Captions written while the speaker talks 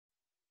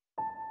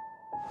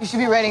You should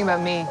be writing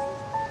about me.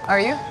 Are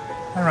you?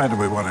 I write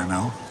about what I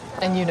know.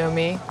 And you know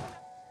me.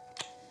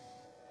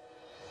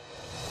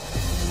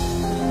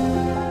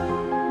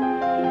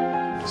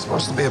 It's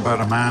supposed to be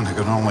about a man who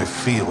can only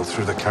feel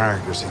through the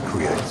characters he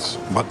creates,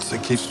 but he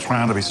keeps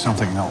trying to be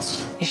something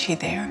else. Is she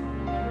there?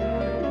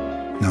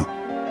 No.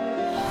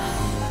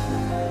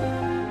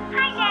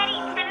 Hi, Daddy.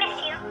 I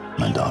miss you.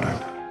 My daughter.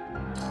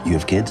 You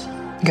have kids?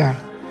 Girl,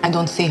 I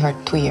don't see her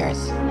 2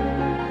 years.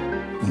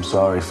 I'm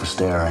sorry for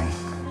staring.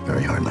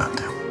 Very hard not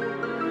to.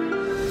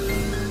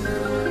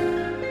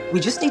 We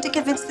just need to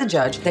convince the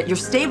judge that you're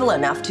stable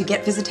enough to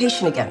get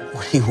visitation again.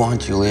 What do you want,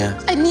 Julia?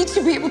 I need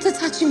to be able to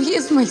touch him. He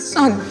is my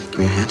son. Give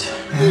me a hand.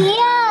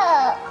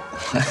 Yeah.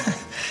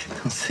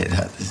 Don't say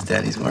that. This is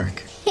Daddy's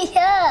work.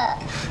 Yeah.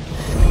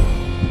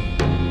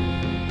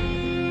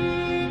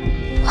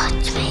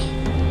 Watch me.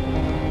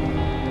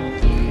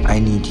 I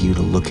need you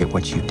to look at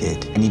what you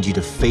did. I need you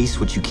to face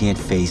what you can't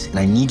face, and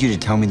I need you to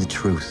tell me the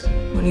truth.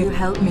 Will you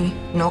help me?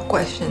 No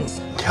questions.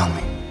 Tell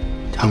me.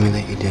 Tell me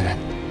that you did it.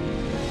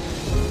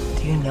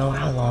 Do you know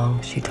how long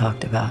she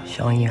talked about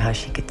showing you how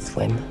she could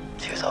swim?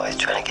 She was always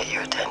trying to get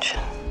your attention.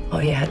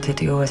 All you had to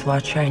do was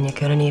watch her, and you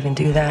couldn't even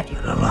do that. I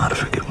don't know how to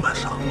forgive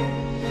myself.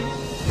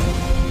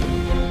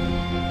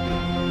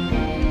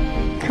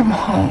 Come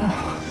home.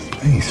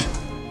 Please.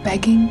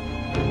 Begging?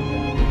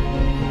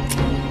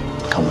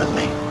 Come with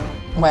me.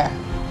 Where?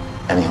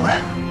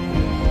 Anywhere.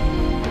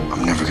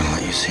 I'm never gonna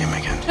let you see him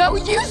again. No,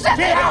 you said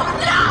it!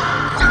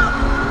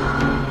 No!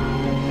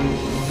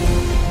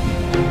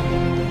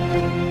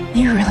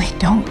 You really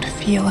don't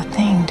feel a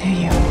thing, do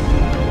you?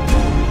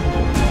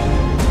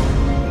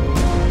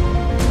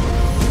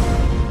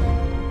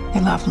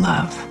 They love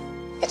love.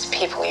 It's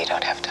people you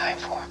don't have time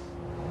for.